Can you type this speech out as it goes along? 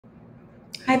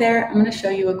Hi there, I'm going to show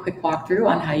you a quick walkthrough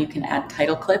on how you can add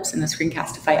title clips in the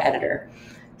Screencastify Editor.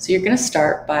 So you're going to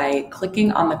start by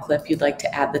clicking on the clip you'd like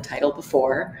to add the title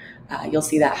before. You'll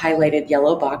see that highlighted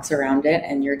yellow box around it,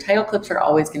 and your title clips are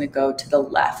always going to go to the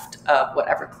left of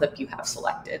whatever clip you have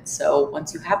selected. So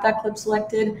once you have that clip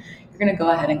selected, you're going to go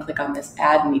ahead and click on this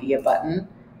Add Media button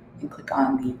and click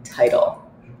on the title.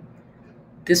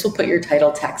 This will put your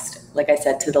title text, like I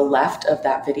said, to the left of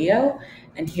that video,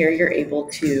 and here you're able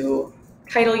to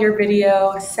title your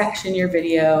video, section your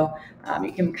video.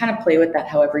 You can kind of play with that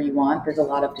however you want. There's a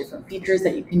lot of different features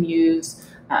that you can use.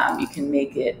 You can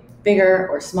make it bigger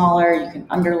or smaller. You can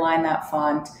underline that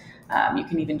font. You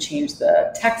can even change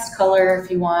the text color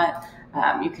if you want.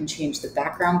 You can change the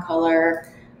background color.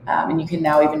 And you can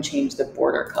now even change the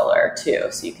border color too.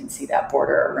 So you can see that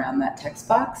border around that text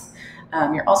box.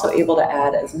 You're also able to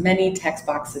add as many text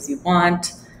boxes as you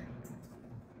want.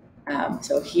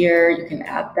 So here you can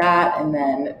add that, and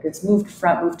then this moved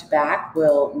front, moved back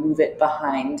will move it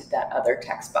behind that other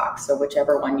text box. So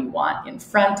whichever one you want in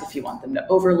front, if you want them to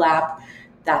overlap,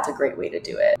 that's a great way to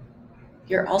do it.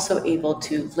 You're also able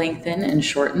to lengthen and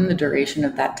shorten the duration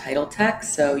of that title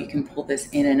text. So you can pull this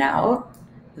in and out,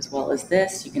 as well as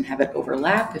this. You can have it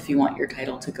overlap if you want your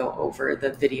title to go over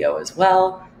the video as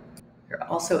well. You're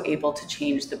also able to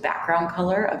change the background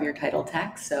color of your title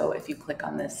text. So if you click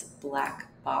on this black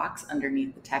box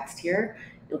underneath the text here,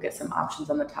 you'll get some options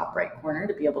on the top right corner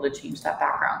to be able to change that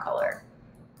background color.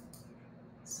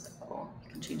 So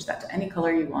you can change that to any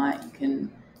color you want. You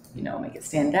can, make it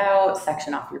stand out,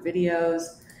 section off your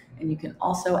videos, and you can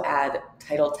also add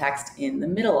title text in the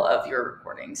middle of your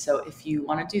recording. So if you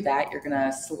want to do that, you're going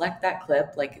to select that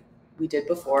clip like we did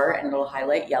before, and it'll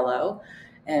highlight yellow.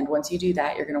 And once you do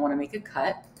that, you're going to want to make a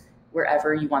cut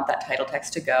wherever you want that title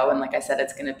text to go. And like I said,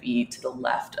 it's going to be to the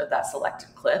left of that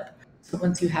selected clip. So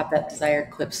once you have that desired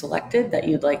clip selected that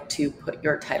you'd like to put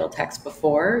your title text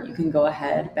before, you can go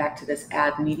ahead back to this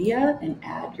Add Media and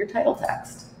add your title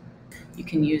text. You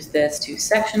can use this to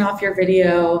section off your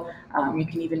video. You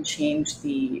can even change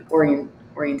the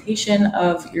orientation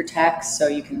of your text, so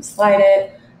you can slide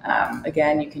it.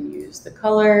 Again, you can use the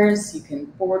colors, you can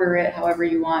border it however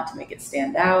you want to make it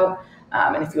stand out.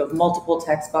 And if you have multiple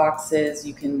text boxes,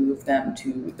 you can move them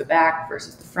to the back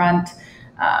versus the front.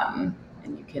 And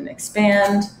you can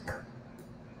expand,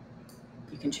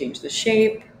 you can change the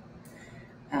shape,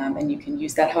 and you can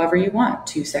use that however you want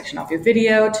to section off your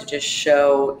video, to just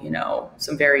show,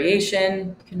 some variation.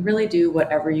 You can really do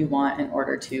whatever you want in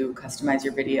order to customize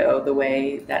your video the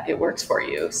way that it works for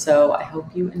you. So I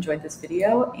hope you enjoyed this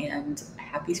video, and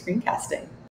happy screencasting.